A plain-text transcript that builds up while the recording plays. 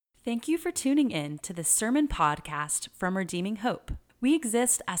Thank you for tuning in to the Sermon Podcast from Redeeming Hope. We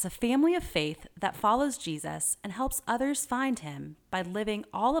exist as a family of faith that follows Jesus and helps others find him by living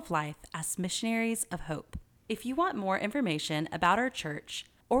all of life as missionaries of hope. If you want more information about our church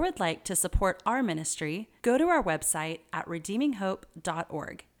or would like to support our ministry, go to our website at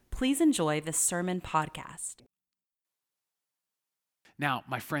redeeminghope.org. Please enjoy this sermon podcast. Now,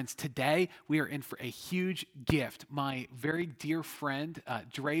 my friends, today we are in for a huge gift. My very dear friend,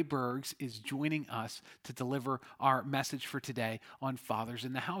 Dre Bergs, is joining us to deliver our message for today on fathers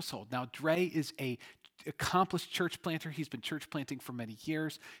in the household. Now, Dre is a accomplished church planter. He's been church planting for many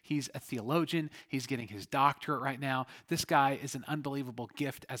years. He's a theologian. He's getting his doctorate right now. This guy is an unbelievable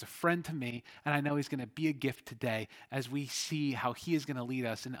gift as a friend to me, and I know he's going to be a gift today as we see how he is going to lead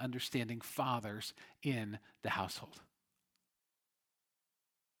us in understanding fathers in the household.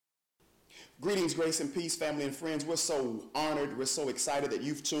 Greetings, grace and peace, family and friends. We're so honored, we're so excited that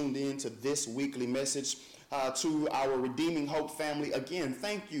you've tuned in to this weekly message to our Redeeming Hope family. Again,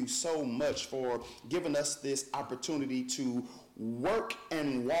 thank you so much for giving us this opportunity to work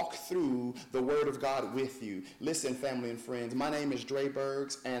and walk through the Word of God with you. Listen, family and friends, my name is Dre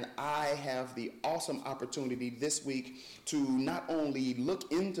Bergs, and I have the awesome opportunity this week to not only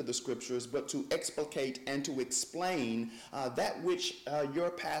look into the scriptures, but to explicate and to explain that which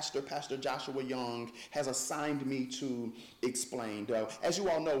your pastor, Pastor Joshua Young, has assigned me to explain. As you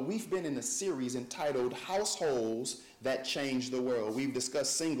all know, we've been in a series entitled Households That Change the World. We've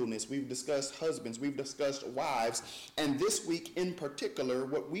discussed singleness, we've discussed husbands, we've discussed wives, and this week in particular,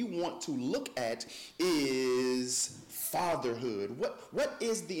 what we want to look at is fatherhood. What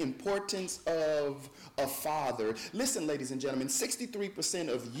is the importance of a father? Listen, ladies and gentlemen, 63%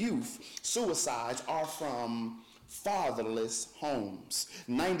 of youth suicides are from fatherless homes.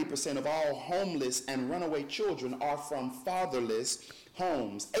 90% of all homeless and runaway children are from fatherless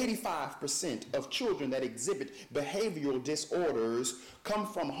homes. 85% of children that exhibit behavioral disorders come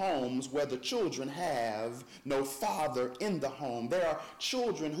from homes where the children have no father in the home. There are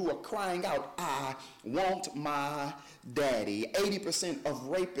children who are crying out, "I want my daddy." 80% of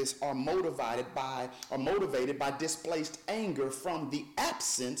rapists are motivated by displaced anger from the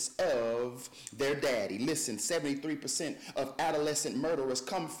absence of their daddy. Listen, 73% of adolescent murderers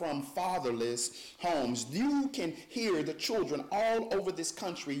come from fatherless homes. You can hear the children all over this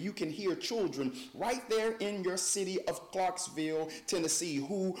country. You can hear children right there in your city of Clarksville, Tennessee,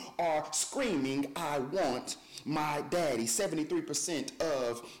 who are screaming, "I want my daddy." 73%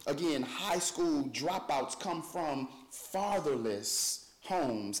 of, again, high school dropouts come from fatherless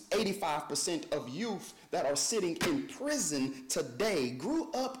homes. 85% of youth that are sitting in prison today grew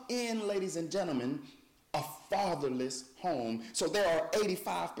up in, ladies and gentlemen, a fatherless home. So there are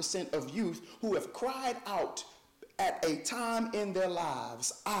 85% of youth who have cried out at a time in their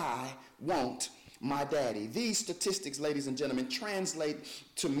lives, "I want my daddy." These statistics, ladies and gentlemen, translate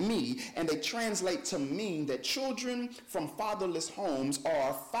to me, and they translate to mean that children from fatherless homes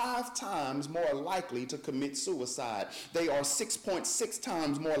are 5 times more likely to commit suicide. They are 6.6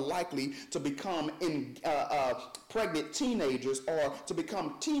 times more likely to become pregnant teenagers or to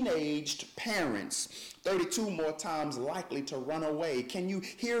become teenaged parents. 32 more times likely to run away. Can you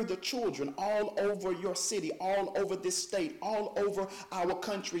hear the children all over your city, all over this state, all over our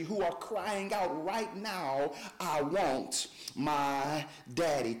country who are crying out right now, "I want my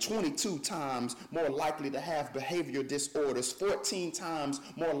daddy"? 22 times more likely to have behavior disorders, 14 times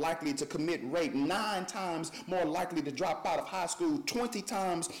more likely to commit rape, 9 times more likely to drop out of high school, 20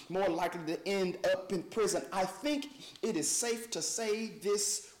 times more likely to end up in prison. I think it is safe to say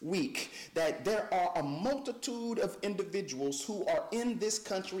this week that there are a multitude of individuals who are in this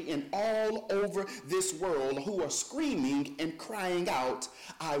country and all over this world who are screaming and crying out,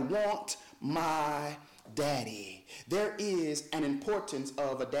 "I want my daddy." There is an importance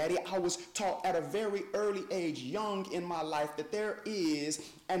of a daddy. I was taught at a very early age, young in my life, that there is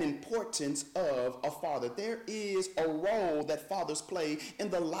an importance of a father. There is a role that fathers play in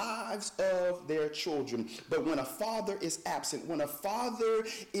the lives of their children. But when a father is absent, when a father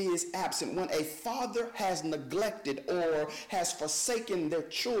has neglected or has forsaken their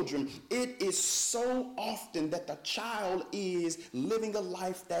children, it is so often that the child is living a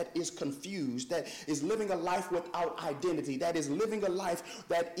life that is confused, that is living a life without identity, that is living a life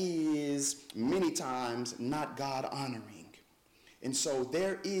that is many times not God honoring. And so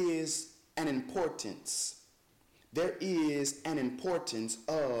there is an importance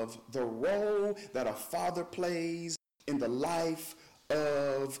of the role that a father plays in the life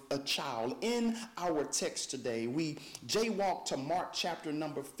of a child. In our text today, we jaywalk to Mark chapter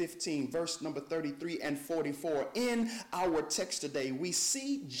number 15, verse number 33 and 44. In our text today, we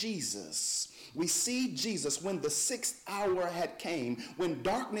see Jesus. We see Jesus when the 6th hour had came, when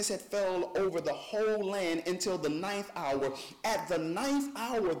darkness had fell over the whole land until the 9th hour. At the 9th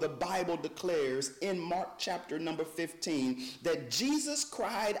hour, the Bible declares in Mark chapter number 15 that Jesus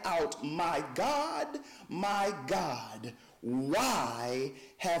cried out, my God, why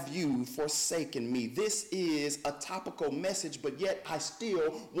have you forsaken me?" This is a topical message, but yet I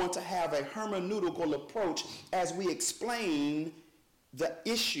still want to have a hermeneutical approach as we explain the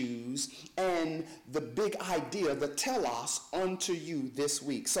issues and the big idea, the telos, unto you this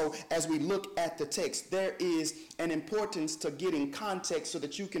week. So as we look at the text, there is an importance to getting context so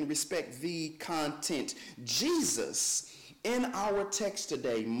that you can respect the content. Jesus, in our text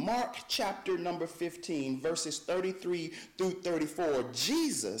today, Mark chapter number 15, verses 33 through 34,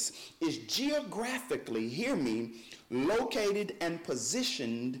 Jesus is geographically, hear me, located and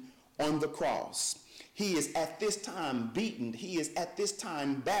positioned on the cross. He is at this time beaten. He is at this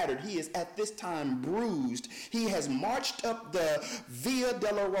time battered. He is at this time bruised. He has marched up the Via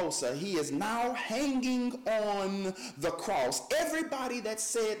Dolorosa. He is now hanging on the cross. Everybody that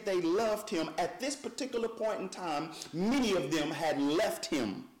said they loved him at this particular point in time, many of them had left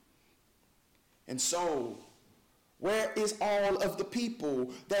him. And so, where is all of the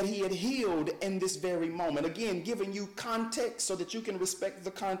people that he had healed in this very moment? Again, giving you context so that you can respect the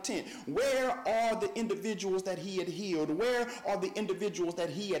content. Where are the individuals that he had healed? Where are the individuals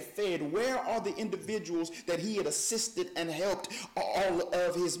that he had fed? Where are the individuals that he had assisted and helped all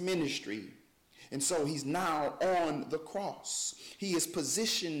of his ministry? And so he's now on the cross. He is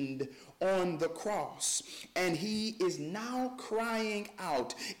positioned on the cross, and he is now crying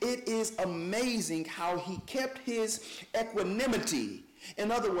out. It is amazing how he kept his equanimity.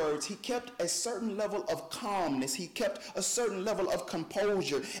 In other words, he kept a certain level of calmness. He kept a certain level of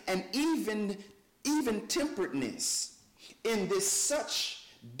composure and even temperedness in this such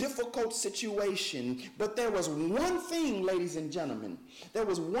difficult situation. But there was one thing, ladies and gentlemen, there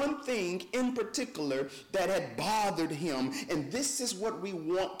was one thing in particular that had bothered him, and this is what we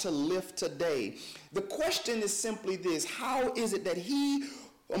want to lift today. The question is simply this: how is it that he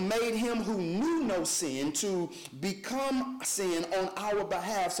made him who knew no sin to become sin on our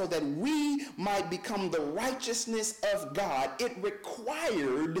behalf so that we might become the righteousness of God? It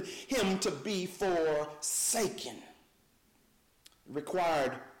required him to be forsaken.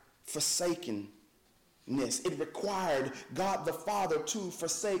 Required forsakenness. It required God the Father to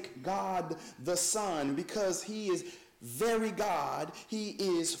forsake God the Son, because he is very God. He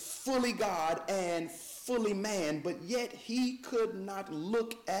is fully God and fully man, but yet he could not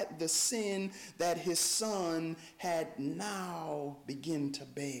look at the sin that his Son had now begun to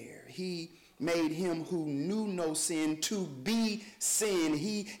bear. He made him who knew no sin to be sin.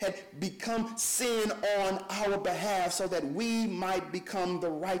 He had become sin on our behalf so that we might become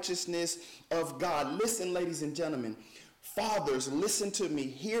the righteousness of God. Listen, ladies and gentlemen, fathers, listen to me,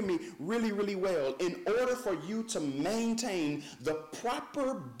 hear me really, really well. In order for you to maintain the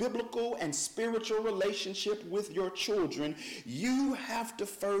proper biblical and spiritual relationship with your children, you have to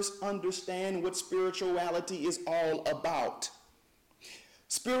first understand what spirituality is all about.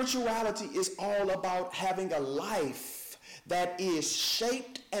 Spirituality is all about having a life that is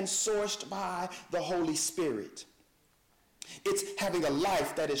shaped and sourced by the Holy Spirit. It's having a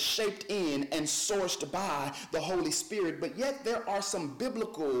life that is shaped in and sourced by the Holy Spirit. But yet there are some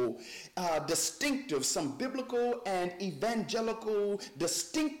biblical distinctives, some biblical and evangelical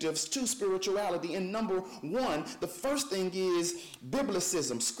distinctives to spirituality. And number one, the first thing is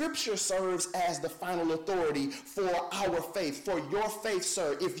biblicism. Scripture serves as the final authority for our faith, for your faith,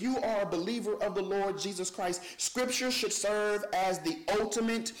 sir. If you are a believer of the Lord Jesus Christ, Scripture should serve as the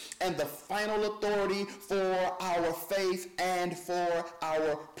ultimate and the final authority for our faith and for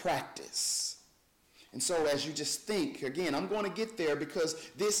our practice. And so as you just think, again, I'm going to get there because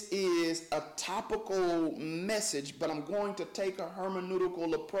this is a topical message, but I'm going to take a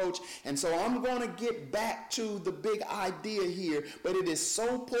hermeneutical approach. And so I'm going to get back to the big idea here, but it is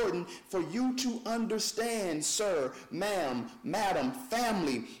so important for you to understand, sir, ma'am, madam,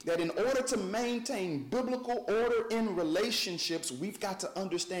 family, that in order to maintain biblical order in relationships, we've got to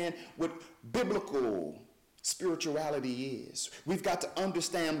understand what biblical spirituality is. We've got to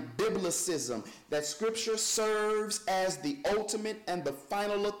understand biblicism, that Scripture serves as the ultimate and the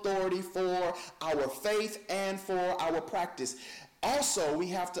final authority for our faith and for our practice. Also, we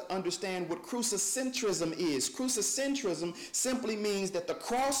have to understand what crucicentrism is. Crucicentrism simply means that the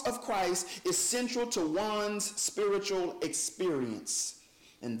cross of Christ is central to one's spiritual experience.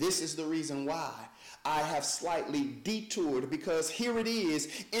 And this is the reason why I have slightly detoured, because here it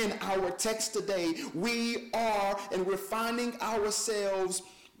is in our text today. We're finding ourselves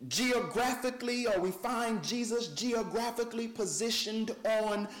geographically, or we find Jesus geographically positioned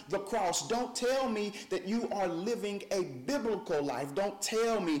on the cross. Don't tell me that you are living a biblical life. Don't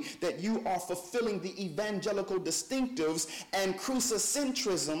tell me that you are fulfilling the evangelical distinctives and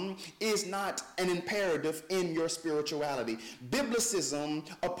crucicentrism is not an imperative in your spirituality. Biblicism,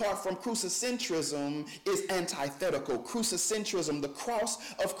 apart from crucicentrism, is antithetical. Crucicentrism, the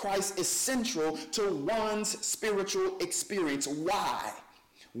cross of Christ, is central to one's spiritual experience. Why?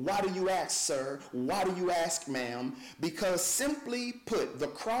 Why do you ask, sir? Why do you ask, ma'am? Because simply put, the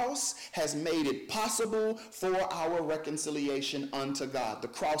cross has made it possible for our reconciliation unto God. The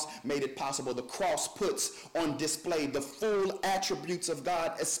cross made it possible. The cross puts on display the full attributes of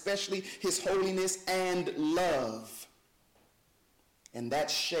God, especially his holiness and love. And that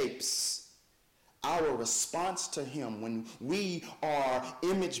shapes our response to him when we are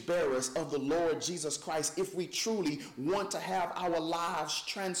image bearers of the Lord Jesus Christ. If we truly want to have our lives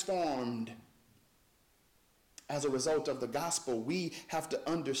transformed as a result of the gospel, we have to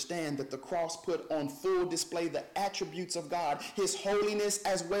understand that the cross put on full display the attributes of God, his holiness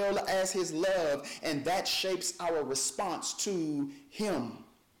as well as his love, and that shapes our response to him.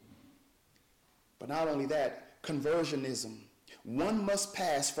 But not only that, conversionism. One must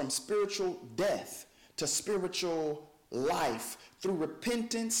pass from spiritual death to spiritual life through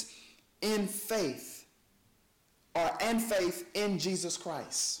repentance in faith, and faith in Jesus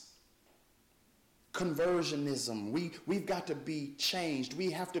Christ. Conversionism. We've got to be changed.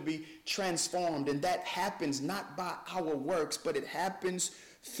 We have to be transformed, and that happens not by our works, but it happens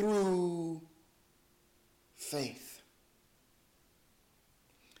through faith.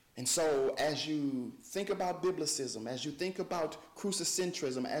 And so as you think about biblicism, as you think about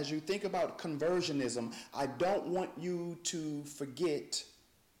crucicentrism, as you think about conversionism, I don't want you to forget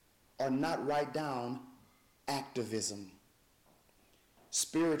or not write down activism.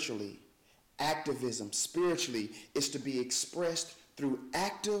 Spiritually, activism spiritually is to be expressed through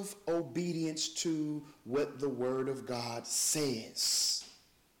active obedience to what the Word of God says.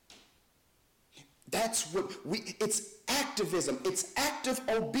 That's what it's activism. It's active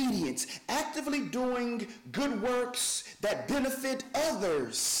obedience, actively doing good works that benefit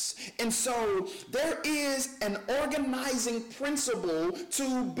others. And so there is an organizing principle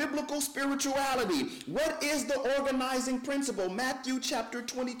to biblical spirituality. What is the organizing principle? Matthew chapter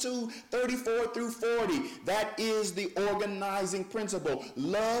 22, 34 through 40. That is the organizing principle.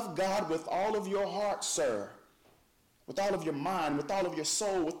 Love God with all of your heart, sir. With all of your mind, with all of your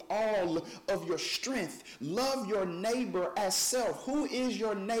soul, with all of your strength. Love your neighbor as self. Who is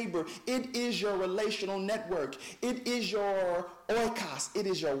your neighbor? It is your relational network. It is your oikos. It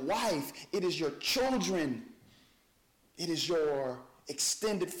is your wife. It is your children. It is your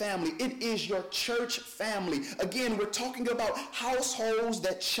extended family. It is your church family. Again, we're talking about households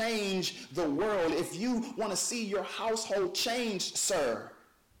that change the world. If you want to see your household changed, sir,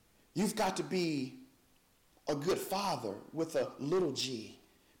 you've got to be a good father with a little g,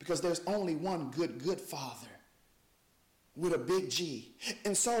 because there's only one good father with a big G.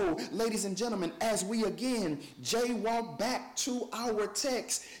 And so, ladies and gentlemen, as we again jaywalk back to our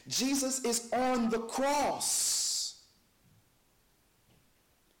text, Jesus is on the cross.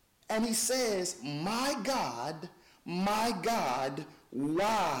 And he says, my God,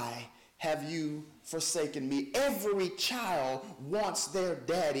 why have you forsaken me? Every child wants their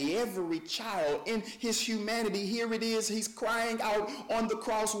daddy. Every child in his humanity, here it is, he's crying out on the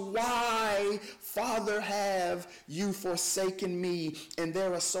cross, why, Father, have you forsaken me? And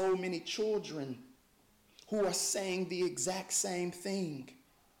there are so many children who are saying the exact same thing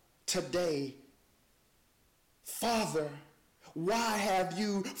today. Father, why have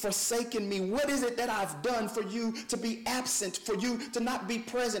you forsaken me? What is it that I've done for you to be absent, for you to not be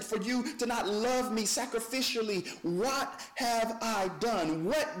present, for you to not love me sacrificially? What have I done?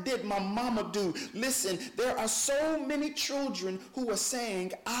 What did my mama do? Listen, there are so many children who are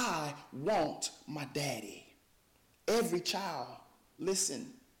saying, I want my daddy. Every child,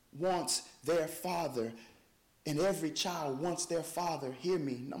 listen, wants their father. And every child wants their father, hear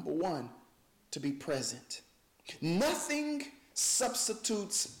me, number one, to be present. Nothing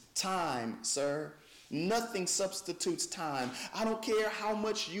substitutes time, sir. Nothing substitutes time. I don't care how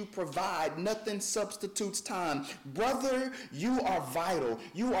much you provide. Nothing substitutes time. Brother, you are vital.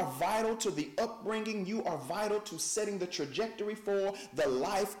 You are vital to the upbringing. You are vital to setting the trajectory for the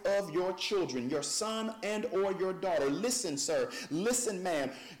life of your children, your son and or your daughter. Listen, sir. Listen,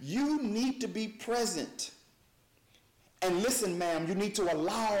 ma'am. You need to be present. And listen, ma'am, you need to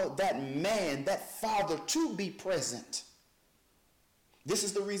allow that man, that father, to be present. This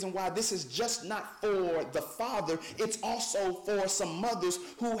is the reason why this is just not for the father. It's also for some mothers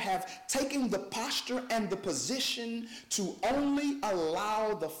who have taken the posture and the position to only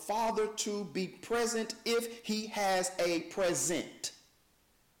allow the father to be present if he has a present.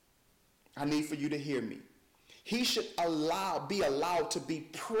 I need for you to hear me. He should be allowed to be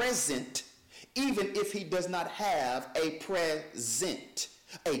present even if he does not have a present,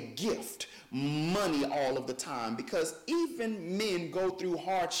 a gift, money all of the time, because even men go through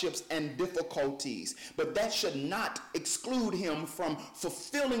hardships and difficulties, but that should not exclude him from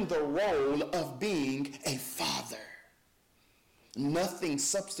fulfilling the role of being a father. Nothing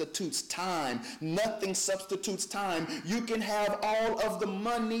substitutes time. Nothing substitutes time. You can have all of the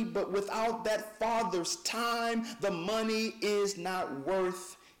money, but without that father's time, the money is not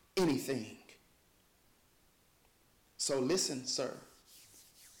worth anything. So listen, sir.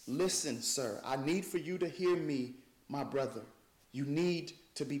 Listen, sir. I need for you to hear me, my brother. You need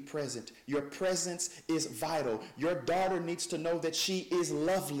to be present. Your presence is vital. Your daughter needs to know that she is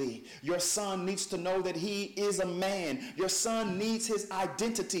lovely. Your son needs to know that he is a man. Your son needs his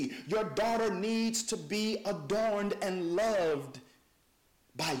identity. Your daughter needs to be adorned and loved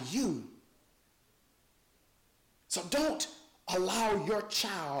by you. So don't allow your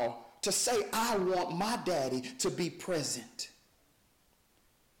child to say, I want my daddy to be present.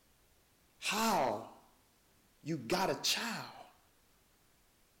 How? You got a child.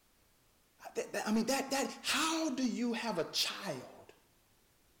 How do you have a child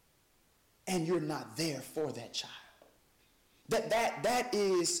and you're not there for that child? That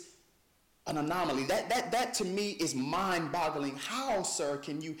is an anomaly. That to me is mind-boggling. How, sir,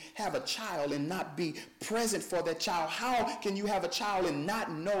 can you have a child and not be present for that child? How can you have a child and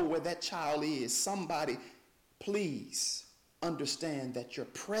not know where that child is? Somebody, please understand that your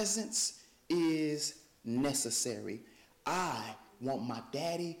presence is necessary. I want my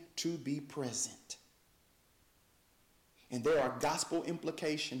daddy to be present. And there are gospel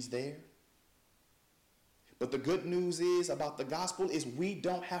implications there. But the good news is about the gospel is we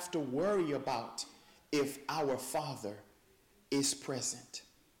don't have to worry about if our Father is present.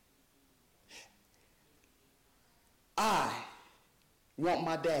 I want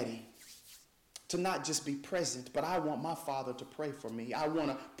my daddy to not just be present, but I want my Father to pray for me. I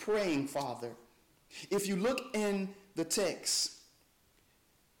want a praying Father. If you look in the text,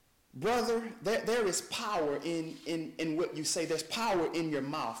 brother, there is power in what you say. There's power in your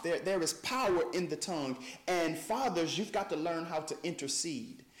mouth. There is power in the tongue. And fathers, you've got to learn how to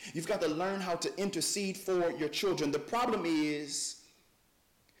intercede. You've got to learn how to intercede for your children. The problem is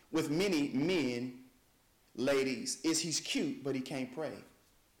with many men, ladies, is he's cute, but he can't pray.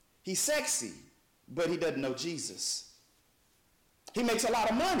 He's sexy, but he doesn't know Jesus. He makes a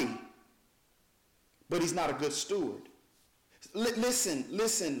lot of money, but he's not a good steward. Listen,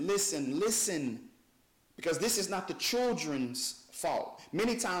 because this is not the children's fault.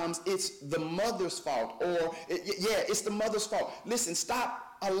 Many times it's the mother's fault, or it's the mother's fault. Listen,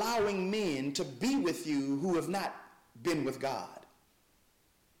 stop allowing men to be with you who have not been with God.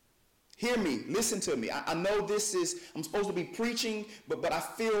 Hear me, listen to me. I know I'm supposed to be preaching, but I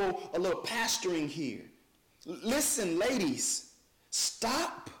feel a little pastoring here. Listen, ladies,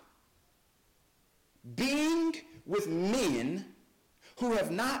 stop being with men who have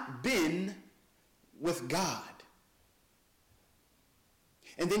not been with God.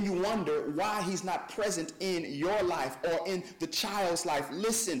 And then you wonder why he's not present in your life or in the child's life.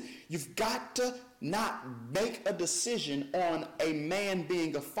 Listen, you've got to not make a decision on a man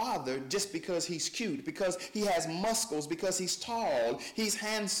being a father just because he's cute, because he has muscles, because he's tall, he's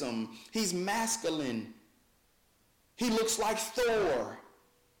handsome, he's masculine, he looks like Thor.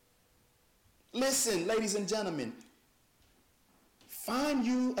 Listen, ladies and gentlemen, find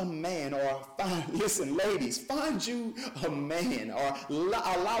you a man, listen, ladies, find you a man, or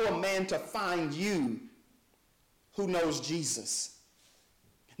allow a man to find you who knows Jesus.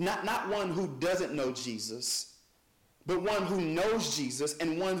 Not one who doesn't know Jesus, but one who knows Jesus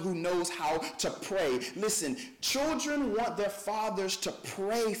and one who knows how to pray. Listen, children want their fathers to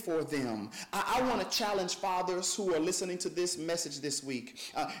pray for them. I want to challenge fathers who are listening to this message this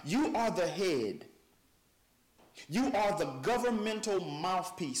week. You are the head. You are the governmental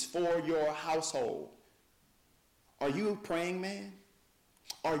mouthpiece for your household. Are you a praying man?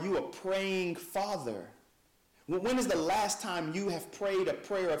 Are you a praying father? When is the last time you have prayed a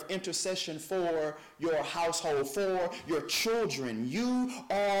prayer of intercession for your household, for your children? You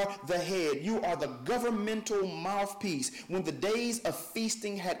are the head. You are the governmental mouthpiece. When the days of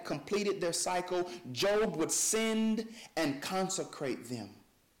feasting had completed their cycle, Job would send and consecrate them,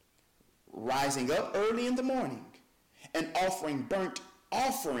 rising up early in the morning and offering burnt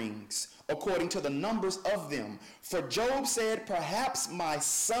offerings according to the numbers of them. For Job said, perhaps my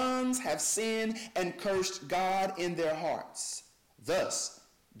sons have sinned and cursed God in their hearts. Thus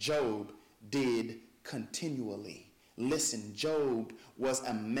Job did continually. Listen, Job was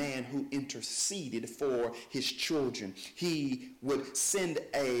a man who interceded for his children. He would send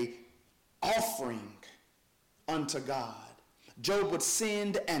a offering unto God. Job would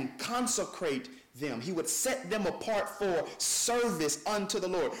send and consecrate them. He would set them apart for service unto the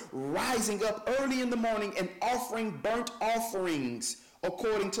Lord, rising up early in the morning and offering burnt offerings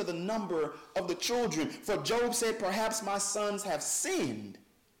according to the number of the children. For Job said, perhaps my sons have sinned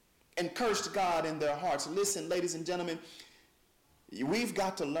and cursed God in their hearts. Listen, ladies and gentlemen, we've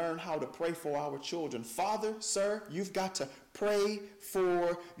got to learn how to pray for our children. Father, sir, you've got to pray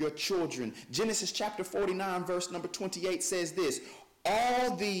for your children. Genesis chapter 49, verse number 28 says this: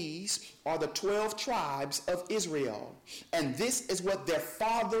 all these are the 12 tribes of Israel, and this is what their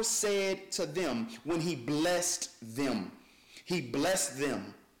father said to them when he blessed them. He blessed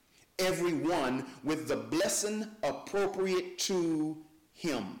them, every one with the blessing appropriate to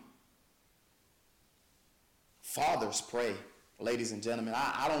him. Fathers pray. Ladies and gentlemen,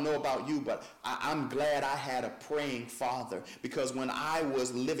 I don't know about you, but I'm glad I had a praying father, because when I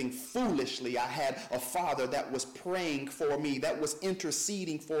was living foolishly, I had a father that was praying for me, that was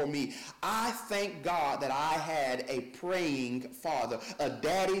interceding for me. I thank God that I had a praying father, a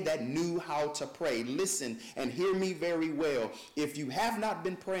daddy that knew how to pray. Listen and hear me very well. If you have not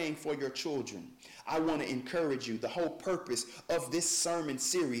been praying for your children, I want to encourage you. The whole purpose of this sermon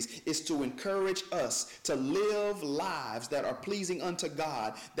series is to encourage us to live lives that are pleasing unto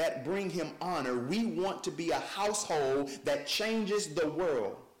God, that bring him honor. We want to be a household that changes the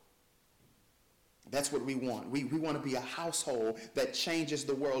world. That's what we want. We want to be a household that changes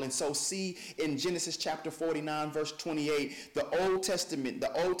the world. And so see in Genesis chapter 49, verse 28, the Old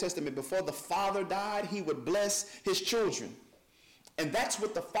Testament, before the father died, he would bless his children. And that's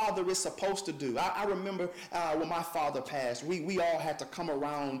what the father is supposed to do. I remember when my father passed, we all had to come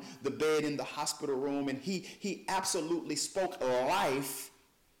around the bed in the hospital room, and he absolutely spoke life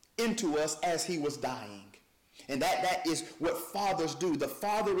into us as he was dying. And that is what fathers do. The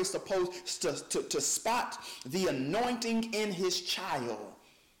father is supposed to spot the anointing in his child.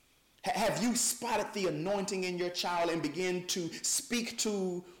 Have you spotted the anointing in your child and begin to speak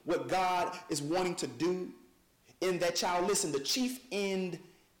to what God is wanting to do in that child? Listen, the chief end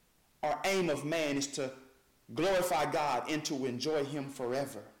or aim of man is to glorify God and to enjoy him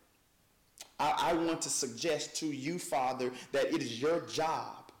forever. I want to suggest to you, Father, that it is your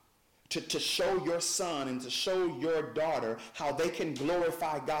job to show your son and to show your daughter how they can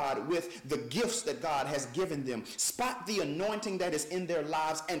glorify God with the gifts that God has given them. Spot the anointing that is in their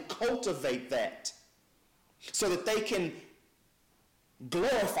lives and cultivate that so that they can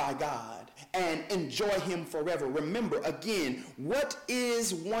glorify God and enjoy him forever. Remember, again, what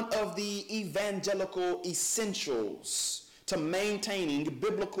is one of the evangelical essentials to maintaining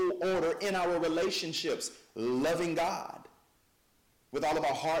biblical order in our relationships? Loving God with all of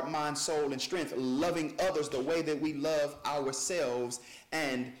our heart, mind, soul, and strength. Loving others the way that we love ourselves.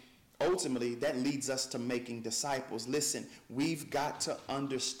 And ultimately, that leads us to making disciples. Listen, we've got to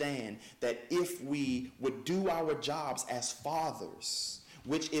understand that if we would do our jobs as fathers,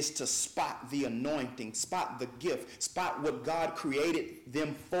 which is to spot the anointing, spot the gift, spot what God created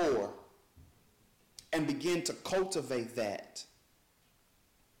them for, and begin to cultivate that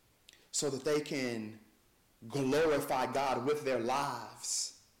so that they can glorify God with their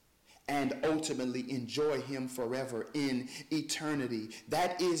lives and ultimately enjoy him forever in eternity.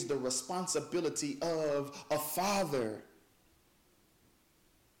 That is the responsibility of a father.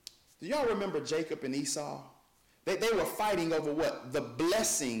 Do y'all remember Jacob and Esau? They were fighting over what? The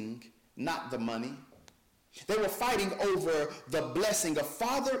blessing, not the money. They were fighting over the blessing. A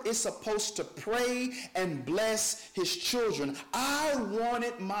father is supposed to pray and bless his children. I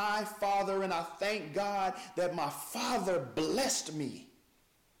wanted my father, and I thank God that my father blessed me.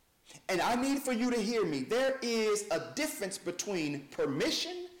 And I need for you to hear me. There is a difference between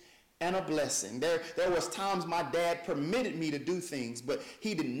permission and a blessing. There was times my dad permitted me to do things, but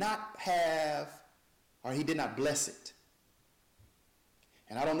he did not bless it.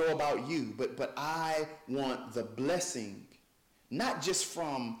 And I don't know about you, but I want the blessing, not just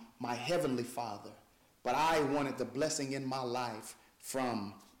from my heavenly Father, but I wanted the blessing in my life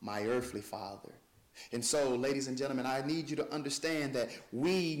from my earthly father. And so, ladies and gentlemen, I need you to understand that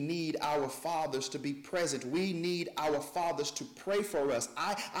we need our fathers to be present. We need our fathers to pray for us.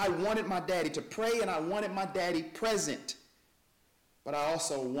 I wanted my daddy to pray, and I wanted my daddy present. But I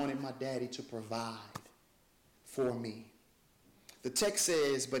also wanted my daddy to provide for me. The text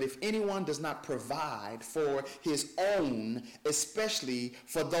says, but if anyone does not provide for his own, especially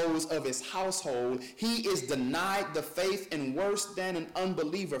for those of his household, he is denied the faith and worse than an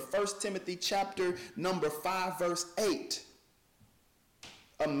unbeliever. 1 Timothy chapter number 5, verse 8.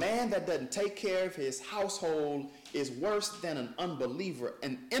 A man that doesn't take care of his household is worse than an unbeliever,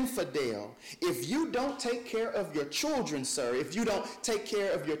 an infidel. If you don't take care of your children, sir, if you don't take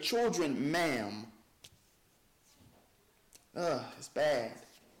care of your children, ma'am, it's bad.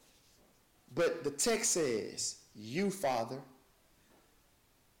 But the text says, you, Father.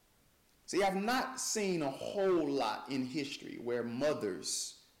 See, I've not seen a whole lot in history where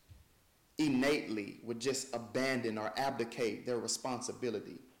mothers innately would just abandon or abdicate their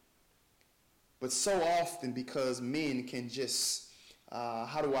responsibility. But so often, because men can just,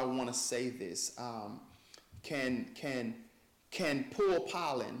 how do I want to say this, can pull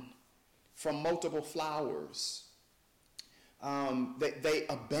pollen from multiple flowers. They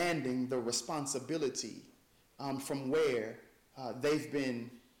abandon the responsibility from where they've been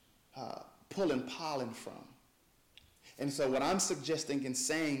pulling pollen from. And so what I'm suggesting and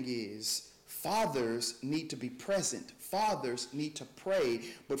saying is fathers need to be present. Fathers need to pray,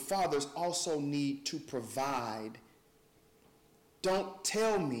 but fathers also need to provide. Don't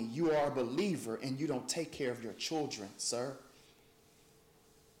tell me you are a believer and you don't take care of your children, sir.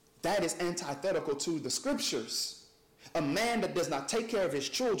 That is antithetical to the scriptures. A man that does not take care of his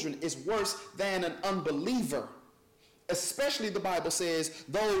children is worse than an unbeliever. Especially, the Bible says,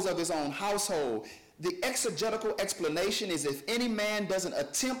 those of his own household. The exegetical explanation is if any man doesn't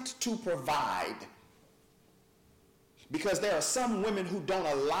attempt to provide. Because there are some women who don't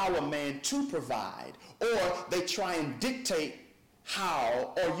allow a man to provide, or they try and dictate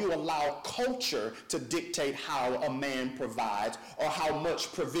how, or you allow culture to dictate how a man provides or how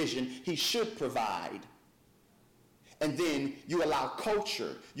much provision he should provide. And then you allow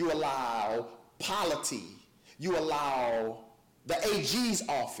culture, you allow polity, you allow the AG's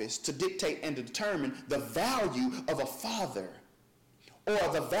office to dictate and determine the value of a father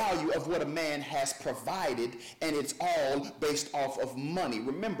or the value of what a man has provided, and it's all based off of money.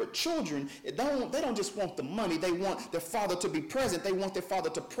 Remember, children, they don't just want the money. They want their father to be present. They want their father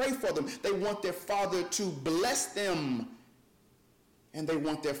to pray for them. They want their father to bless them. And they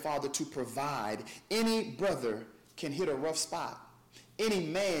want their father to provide. Any brother can hit a rough spot. Any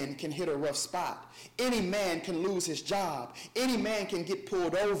man can hit a rough spot. Any man can lose his job. Any man can get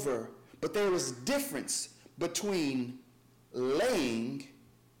pulled over. But there is a difference between laying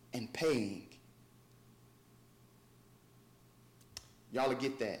and paying. Y'all will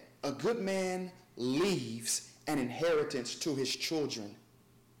get that. A good man leaves an inheritance to his children.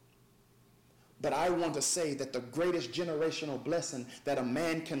 But I want to say that the greatest generational blessing that a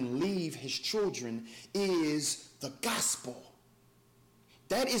man can leave his children is the gospel.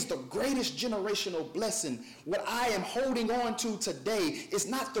 That is the greatest generational blessing. What I am holding on to today is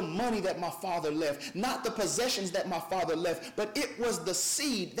not the money that my father left, not the possessions that my father left, but it was the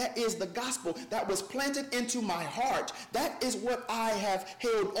seed, that is the gospel, that was planted into my heart. That is what I have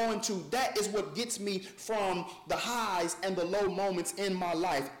held on to. That is what gets me from the highs and the low moments in my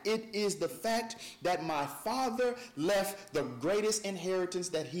life. It is the fact that my father left the greatest inheritance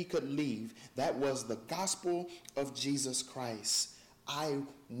that he could leave. That was the gospel of Jesus Christ. I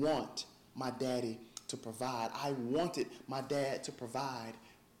want my daddy to provide. I wanted my dad to provide.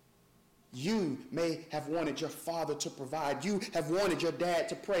 You may have wanted your father to provide. You have wanted your dad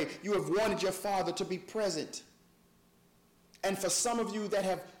to pray. You have wanted your father to be present. And for some of you that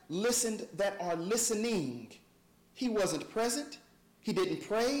have listened, that are listening, he wasn't present. He didn't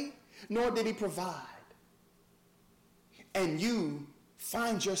pray, nor did he provide. And you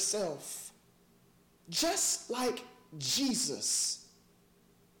find yourself just like Jesus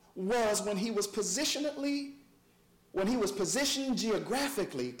was when he was positioned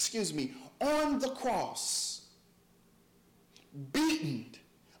geographically, on the cross, beaten.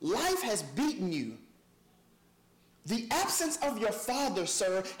 Life has beaten you. The absence of your father,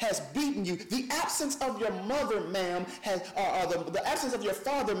 sir, has beaten you. The absence of your mother, ma'am, the absence of your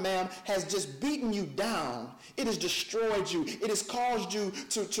father, ma'am, has just beaten you down. It has destroyed you. It has caused you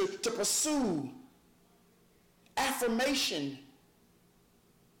to pursue affirmation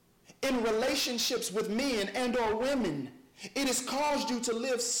in relationships with men and or women. It has caused you to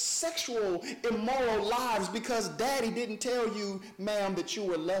live sexual, immoral lives because daddy didn't tell you, ma'am, that you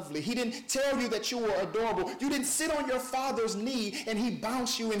were lovely. He didn't tell you that you were adorable. You didn't sit on your father's knee and he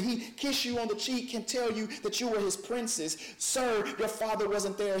bounce you and he kiss you on the cheek and tell you that you were his princess. Sir, your father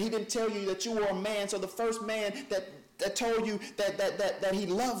wasn't there. He didn't tell you that you were a man. So the first man that told you that he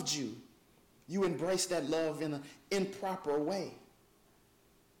loved you, you embraced that love in an improper way.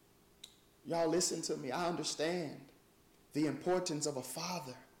 Y'all listen to me. I understand the importance of a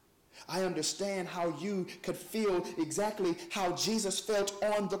father. I understand how you could feel exactly how Jesus felt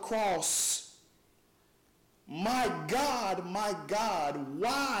on the cross. My God,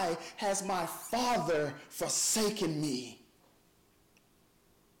 why has my father forsaken me?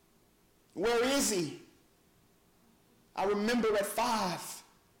 Where is he? I remember at 5,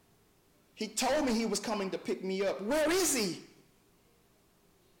 he told me he was coming to pick me up. Where is he?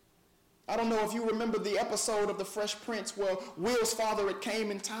 I don't know if you remember the episode of The Fresh Prince where Will's father had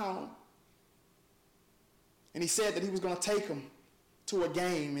came in town and he said that he was going to take him to a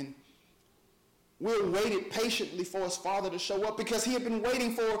game, and Will waited patiently for his father to show up because he had been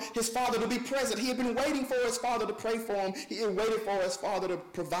waiting for his father to be present. He had been waiting for his father to pray for him. He had waited for his father to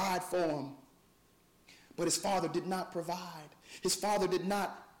provide for him. But his father did not provide. His father did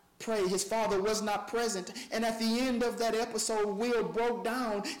not pray. His father was not present. And at the end of that episode, Will broke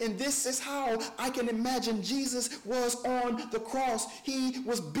down. And this is how I can imagine Jesus was on the cross. He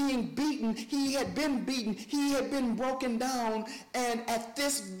was being beaten. He had been beaten. He had been broken down. And at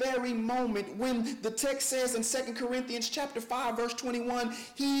this very moment, when the text says in 2 Corinthians chapter 5, verse 21,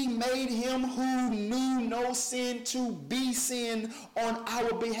 he made him who knew no sin to be sin on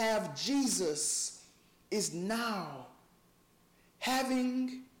our behalf. Jesus is now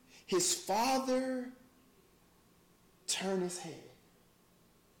having his father turn his head.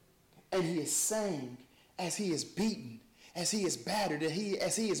 And he is saying, as he is beaten, as he is battered,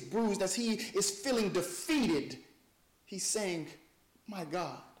 as he is bruised, as he is feeling defeated, he's saying, my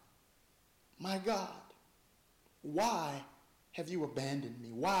God, why have you abandoned me?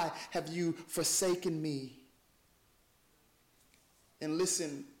 Why have you forsaken me? And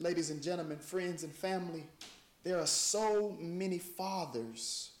listen, ladies and gentlemen, friends and family, there are so many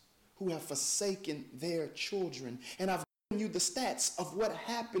fathers who have forsaken their children. And I've given you the stats of what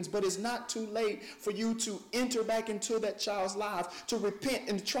happens, but it's not too late for you to enter back into that child's life, to repent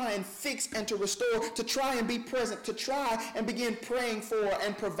and try and fix and to restore, to try and be present, to try and begin praying for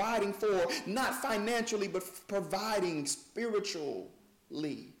and providing for, not financially, but providing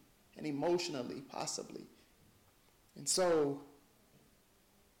spiritually and emotionally, possibly. And so,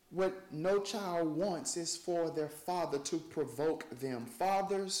 what no child wants is for their father to provoke them.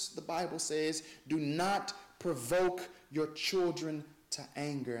 Fathers, the Bible says, do not provoke your children to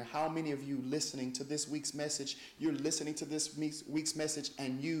anger. How many of you listening to this week's message, you're listening to this week's message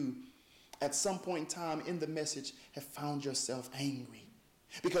and you, at some point in time in the message, have found yourself angry?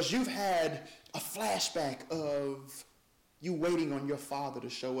 Because you've had a flashback of you waiting on your father to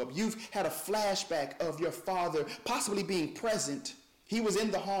show up. You've had a flashback of your father possibly being present. He was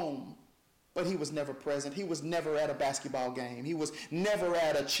in the home, but he was never present. He was never at a basketball game. He was never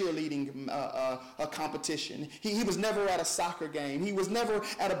at a cheerleading a competition. He was never at a soccer game. He was never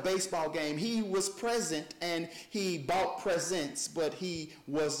at a baseball game. He was present and he bought presents, but he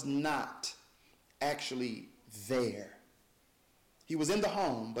was not actually there. He was in the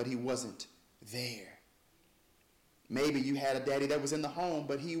home, but he wasn't there. Maybe you had a daddy that was in the home,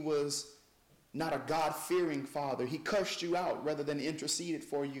 but he was not a God-fearing father. He cursed you out rather than interceded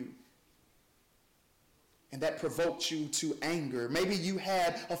for you. And that provoked you to anger. Maybe you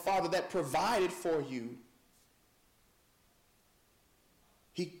had a father that provided for you.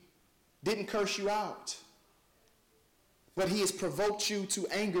 He didn't curse you out, but he has provoked you to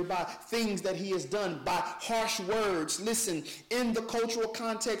anger by things that he has done, by harsh words. Listen, in the cultural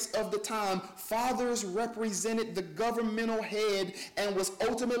context of the time, fathers represented the governmental head and was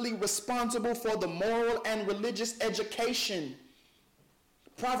ultimately responsible for the moral and religious education.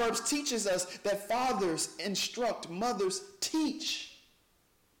 Proverbs teaches us that fathers instruct, mothers teach.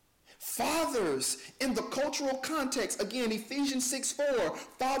 Fathers, in the cultural context, again, Ephesians 6:4,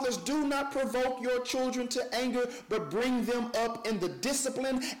 fathers, do not provoke your children to anger, but bring them up in the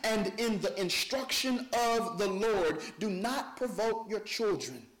discipline and in the instruction of the Lord. Do not provoke your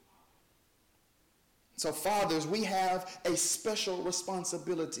children. So fathers, we have a special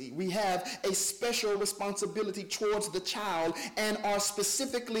responsibility. We have a special responsibility towards the child and are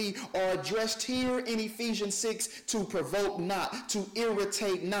addressed here in Ephesians 6 to provoke not, to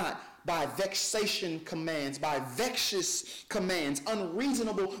irritate not, by vexation commands, by vexatious commands,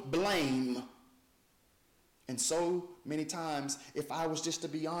 unreasonable blame. And so many times, if I was just to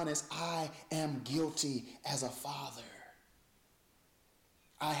be honest, I am guilty as a father.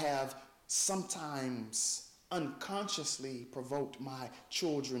 I have sometimes unconsciously provoked my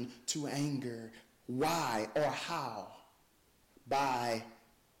children to anger. Why or how? By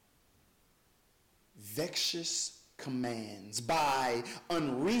vexatious commands, by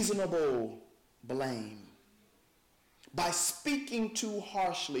unreasonable blame, by speaking too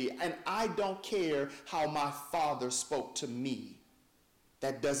harshly. And I don't care how my father spoke to me.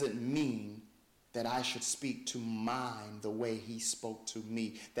 That doesn't mean that I should speak to mine the way he spoke to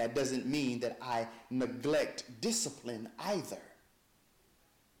me. That doesn't mean that I neglect discipline either.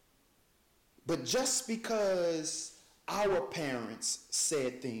 But just because our parents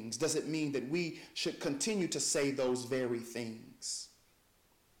said things doesn't mean that we should continue to say those very things.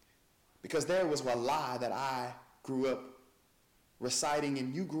 Because there was a lie that I grew up reciting,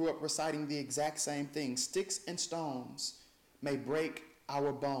 and you grew up reciting the exact same thing. Sticks and stones may break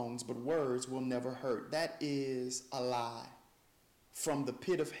our bones, but words will never hurt. That is a lie from the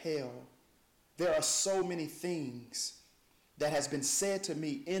pit of hell. There are so many things that has been said to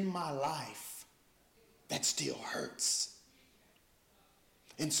me in my life that still hurts.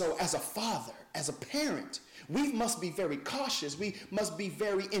 And so as a father, as a parent, we must be very cautious. We must be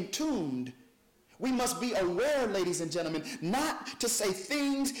very in tuned. We must be aware, ladies and gentlemen, not to say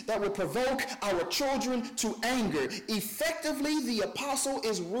things that will provoke our children to anger. Effectively, the apostle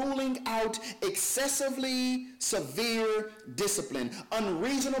is ruling out excessively severe discipline,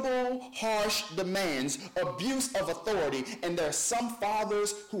 unreasonable, harsh demands, abuse of authority. And there are some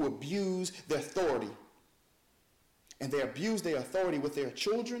fathers who abuse their authority. And they abuse their authority with their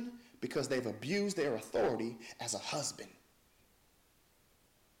children because they've abused their authority as a husband.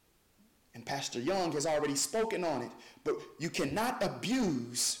 And Pastor Young has already spoken on it, but you cannot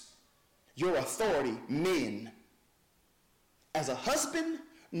abuse your authority, men, as a husband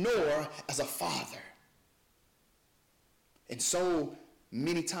nor as a father. And so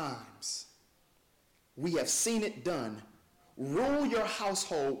many times we have seen it done. Rule your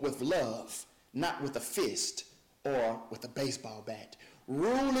household with love, not with a fist or with a baseball bat.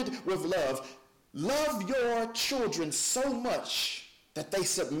 Rule it with love. Love your children so much that they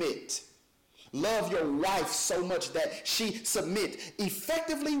submit. Love your wife so much that she submit.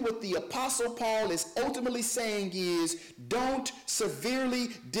 Effectively, what the Apostle Paul is ultimately saying is, don't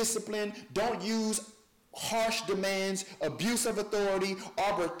severely discipline, don't use harsh demands, abuse of authority,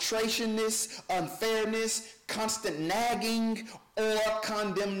 arbitrationness, unfairness, constant nagging, or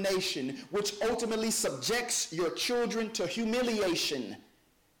condemnation, which ultimately subjects your children to humiliation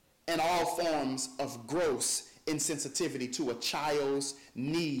and all forms of gross insensitivity to a child's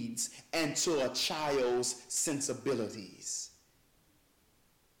needs and to a child's sensibilities.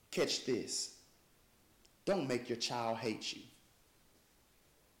 Catch this. Don't make your child hate you.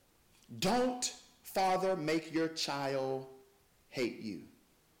 Don't, father, make your child hate you.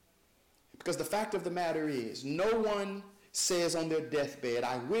 Because the fact of the matter is, no one says on their deathbed,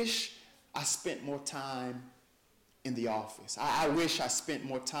 I wish I spent more time in the office. I wish I spent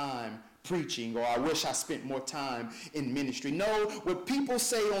more time preaching, or I wish I spent more time in ministry. No, what people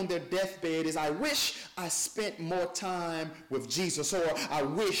say on their deathbed is, I wish I spent more time with Jesus, or I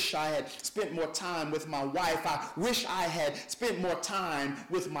wish I had spent more time with my wife. I wish I had spent more time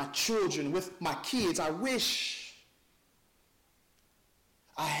with my children, with my kids. I wish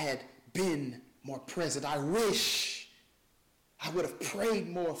I had been more present. I wish I would have prayed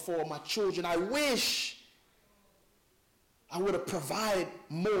more for my children. I wish I would have provided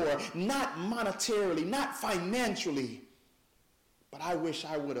more, not monetarily, not financially, but I wish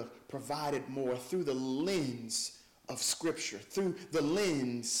I would have provided more through the lens of Scripture, through the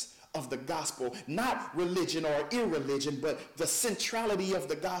lens of the gospel, not religion or irreligion, but the centrality of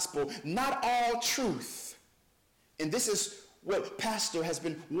the gospel, not all truth. And this is what Pastor has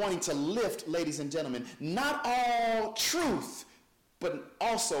been wanting to lift, ladies and gentlemen, not all truth, but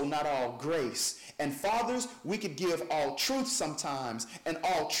also not all grace. And fathers, we could give all truth sometimes, and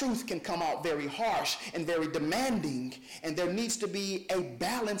all truth can come out very harsh and very demanding, and there needs to be a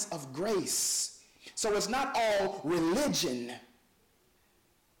balance of grace. So it's not all religion,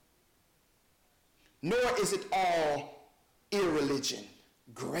 nor is it all irreligion,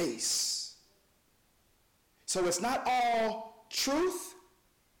 grace. So it's not all truth,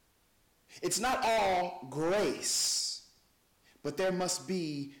 it's not all grace. But there must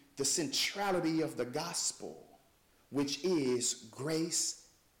be the centrality of the gospel, which is grace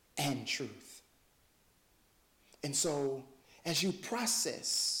and truth. And so, as you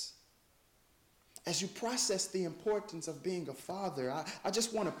process as you process the importance of being a father, I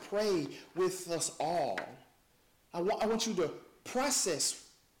just want to pray with us all. I want you to process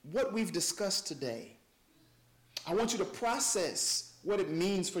what we've discussed today. I want you to process what it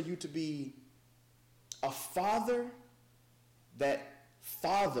means for you to be a father that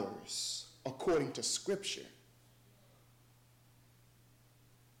fathers according to Scripture.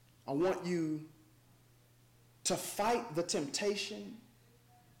 I want you to fight the temptation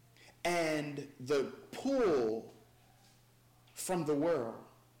and the pull from the world.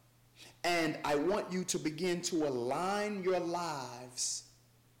 And I want you to begin to align your lives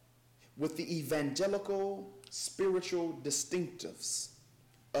with the evangelical spiritual distinctives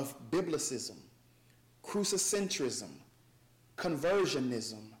of biblicism, crucicentrism,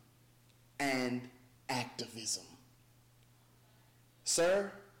 conversionism, and activism.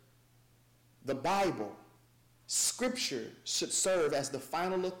 Sir, the Bible, Scripture should serve as the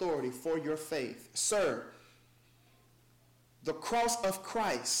final authority for your faith. Sir, the cross of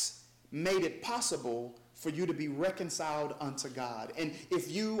Christ made it possible for you to be reconciled unto God. And if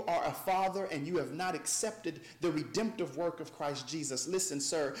you are a father and you have not accepted the redemptive work of Christ Jesus, listen,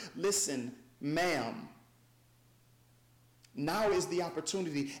 sir, listen, ma'am. Now is the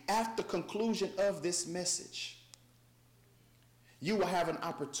opportunity. After conclusion of this message, you will have an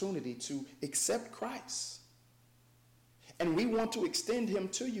opportunity to accept Christ. And we want to extend him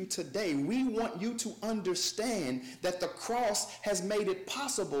to you today. We want you to understand that the cross has made it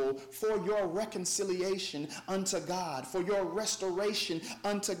possible for your reconciliation unto God, for your restoration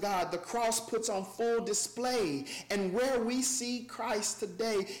unto God. The cross puts on full display. And where we see Christ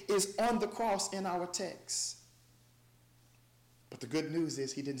today is on the cross in our text. But the good news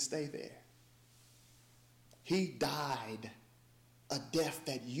is he didn't stay there. He died a death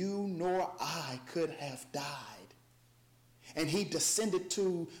that you nor I could have died. And he descended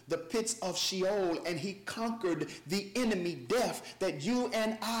to the pits of Sheol, and he conquered the enemy, death, that you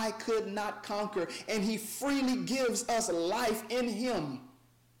and I could not conquer. And he freely gives us life in him.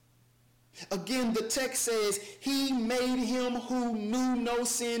 Again, the text says, he made him who knew no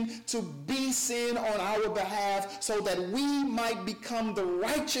sin to be sin on our behalf, so that we might become the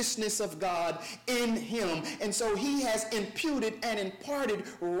righteousness of God in him. And so he has imputed and imparted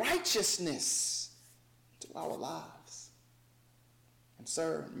righteousness to our lives. And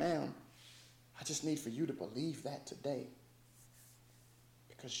sir, ma'am, I just need for you to believe that today,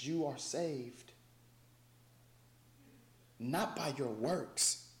 because you are saved not by your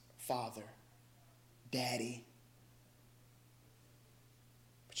works, Father, Daddy,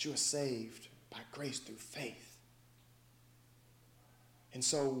 but you are saved by grace through faith. And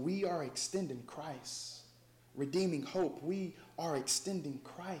so we are extending Christ. Redeeming Hope, we are extending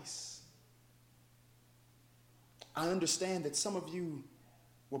Christ. I understand that some of you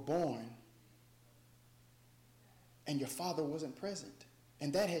were born and your father wasn't present,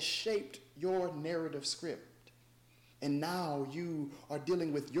 and that has shaped your narrative script. And now you are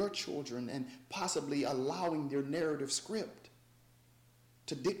dealing with your children and possibly allowing their narrative script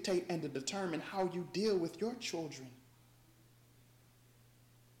to dictate and to determine how you deal with your children.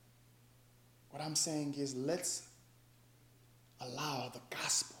 What I'm saying is, let's allow the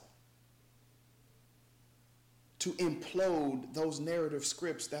gospel to implode those narrative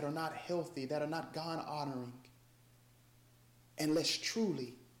scripts that are not healthy, that are not God-honoring. And let's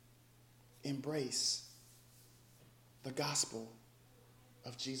truly embrace the gospel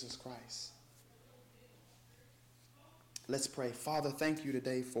of Jesus Christ. Let's pray. Father, thank you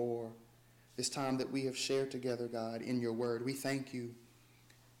today for this time that we have shared together, God, in your word. We thank you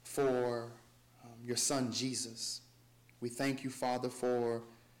for your son, Jesus. We thank you, Father, for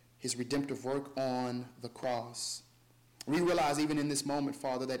his redemptive work on the cross. We realize even in this moment,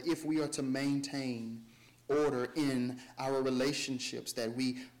 Father, that if we are to maintain order in our relationships, that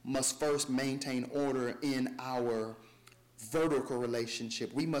we must first maintain order in our vertical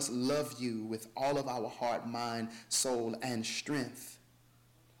relationship. We must love you with all of our heart, mind, soul, and strength.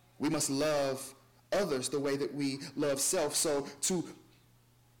 We must love others the way that we love self. So to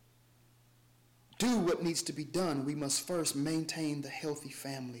do what needs to be done, we must first maintain the healthy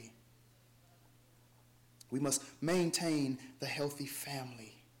family. We must maintain the healthy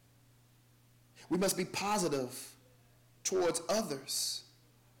family. We must be positive towards others.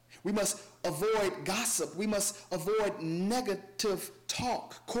 We must avoid gossip. We must avoid negative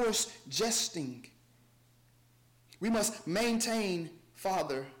talk, coarse jesting. We must maintain,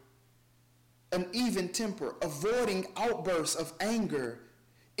 Father, an even temper, avoiding outbursts of anger,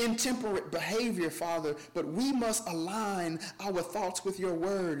 intemperate behavior, Father, but we must align our thoughts with your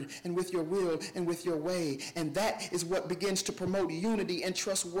word and with your will and with your way. And that is what begins to promote unity and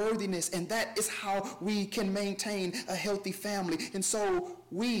trustworthiness. And that is how we can maintain a healthy family. And so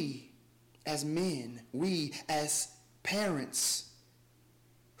we as men, we as parents,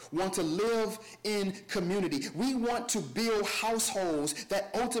 want to live in community. We want to build households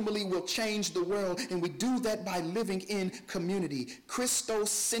that ultimately will change the world, and we do that by living in community,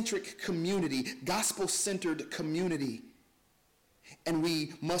 Christocentric community, gospel-centered community. And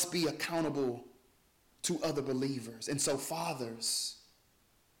we must be accountable to other believers. And so, fathers,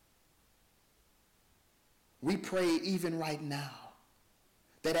 we pray even right now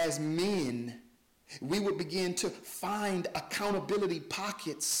that as men, we would begin to find accountability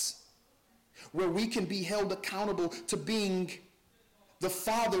pockets where we can be held accountable to being the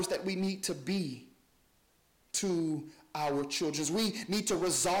fathers that we need to be to our children. We need to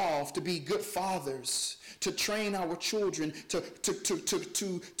resolve to be good fathers, to train our children, to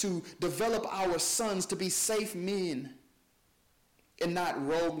develop our sons to be safe men and not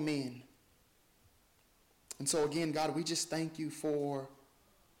rogue men. And so again, God, we just thank you for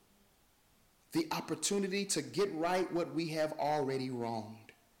the opportunity to get right what we have already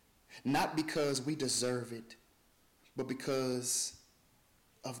wronged. Not because we deserve it, but because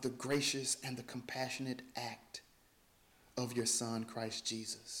of the gracious and the compassionate act of your Son, Christ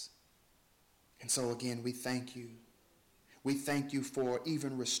Jesus. And so again, we thank you. We thank you for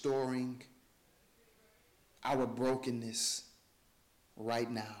even restoring our brokenness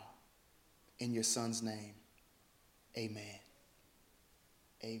right now. In your Son's name, amen.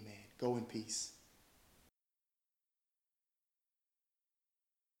 Amen. Go in peace.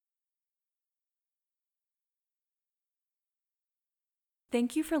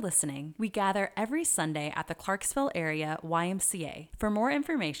 Thank you for listening. We gather every Sunday at the Clarksville area YMCA. For more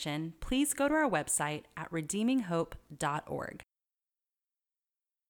information, please go to our website at redeeminghope.org.